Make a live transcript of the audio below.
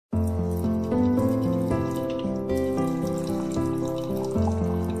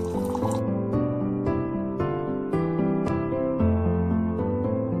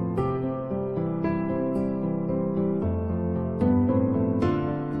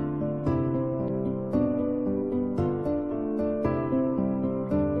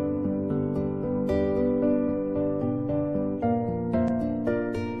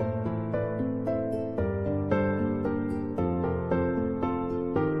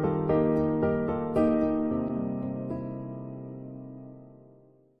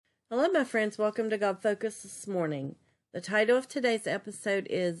Hello, my friends. Welcome to God Focus this morning. The title of today's episode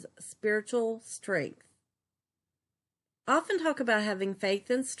is Spiritual Strength. I often talk about having faith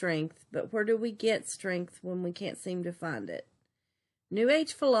and strength, but where do we get strength when we can't seem to find it? New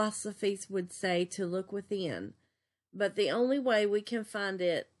Age philosophies would say to look within, but the only way we can find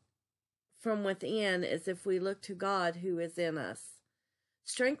it from within is if we look to God who is in us.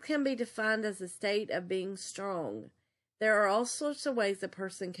 Strength can be defined as a state of being strong. There are all sorts of ways a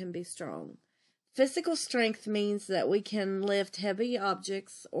person can be strong. Physical strength means that we can lift heavy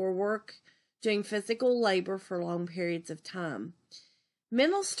objects or work doing physical labor for long periods of time.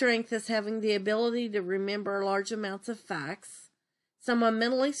 Mental strength is having the ability to remember large amounts of facts. Someone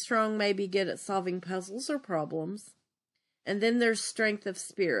mentally strong may be good at solving puzzles or problems. And then there's strength of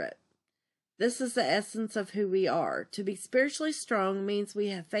spirit. This is the essence of who we are. To be spiritually strong means we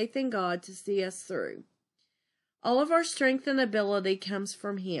have faith in God to see us through. All of our strength and ability comes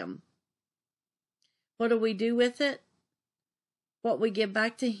from Him. What do we do with it? What we give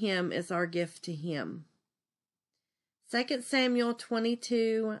back to Him is our gift to Him. 2 Samuel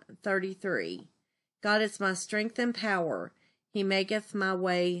 22:33. God is my strength and power. He maketh my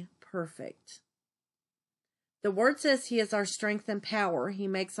way perfect. The Word says He is our strength and power. He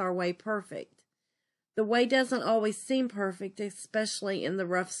makes our way perfect. The way doesn't always seem perfect, especially in the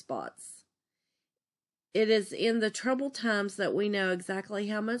rough spots. It is in the troubled times that we know exactly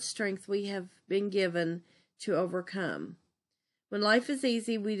how much strength we have been given to overcome. When life is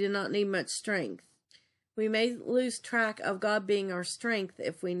easy, we do not need much strength. We may lose track of God being our strength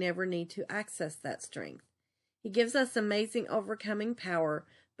if we never need to access that strength. He gives us amazing overcoming power,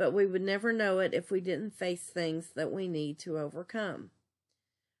 but we would never know it if we didn't face things that we need to overcome.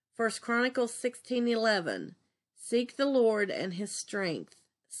 1 Chronicles 16:11. Seek the Lord and His strength.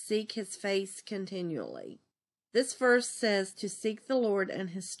 Seek His face continually. This verse says to seek the Lord and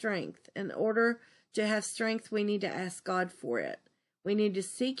His strength. In order to have strength, we need to ask God for it. We need to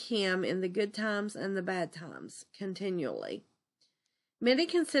seek Him in the good times and the bad times, continually. Many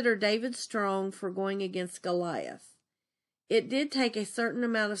consider David strong for going against Goliath. It did take a certain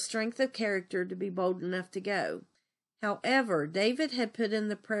amount of strength of character to be bold enough to go. However, David had put in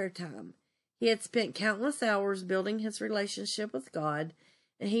the prayer time. He had spent countless hours building his relationship with God,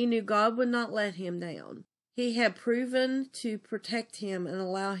 and he knew God would not let him down. He had proven to protect him and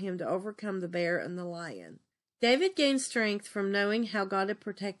allow him to overcome the bear and the lion. David gained strength from knowing how God had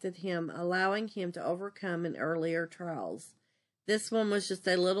protected him, allowing him to overcome in earlier trials. This one was just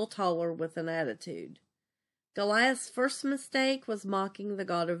a little taller with an attitude. Goliath's first mistake was mocking the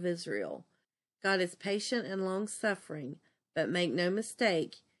God of Israel. God is patient and long-suffering, but make no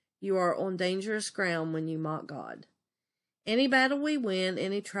mistake, you are on dangerous ground when you mock God. Any battle we win,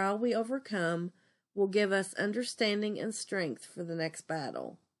 any trial we overcome, will give us understanding and strength for the next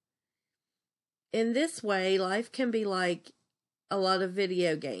battle. In this way, life can be like a lot of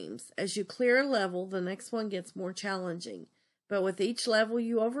video games. As you clear a level, the next one gets more challenging. But with each level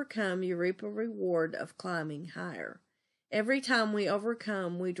you overcome, you reap a reward of climbing higher. Every time we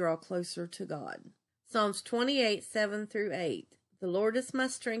overcome, we draw closer to God. Psalms 28:7-8. The Lord is my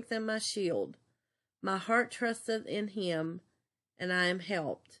strength and my shield. My heart trusteth in Him, and I am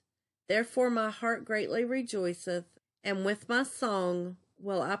helped. Therefore my heart greatly rejoiceth, and with my song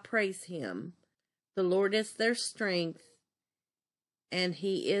will I praise Him. The Lord is their strength, and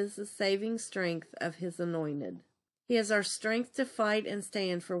He is the saving strength of His anointed. He is our strength to fight and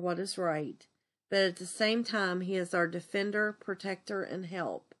stand for what is right, but at the same time He is our defender, protector, and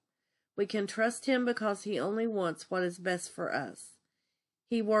help. We can trust Him because He only wants what is best for us.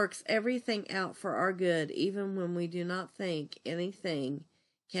 He works everything out for our good, even when we do not think anything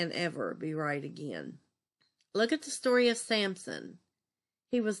can ever be right again. Look at the story of Samson.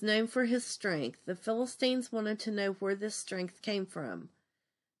 He was known for his strength. The Philistines wanted to know where this strength came from,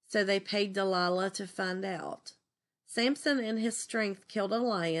 so they paid Delilah to find out. Samson in his strength killed a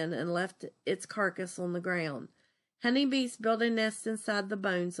lion and left its carcass on the ground. Honeybees built a nest inside the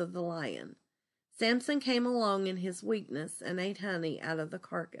bones of the lion. Samson came along in his weakness and ate honey out of the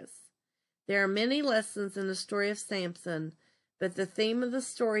carcass. There are many lessons in the story of Samson, but the theme of the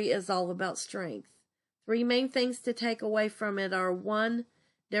story is all about strength. 3 main things to take away from it are: 1.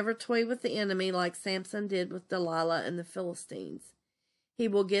 Never toy with the enemy like Samson did with Delilah and the Philistines. He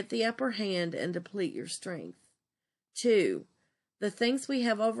will get the upper hand and deplete your strength. 2. The things we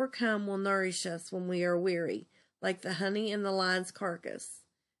have overcome will nourish us when we are weary, like the honey in the lion's carcass.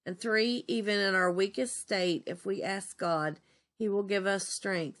 And 3, even in our weakest state, if we ask God, He will give us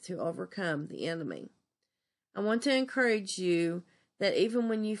strength to overcome the enemy. I want to encourage you that even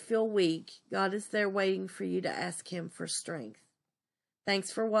when you feel weak, God is there waiting for you to ask Him for strength.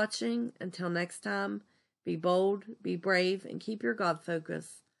 Thanks for watching. Until next time, be bold, be brave, and keep your God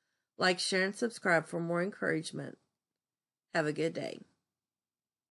focus. Like, share, and subscribe for more encouragement. Have a good day.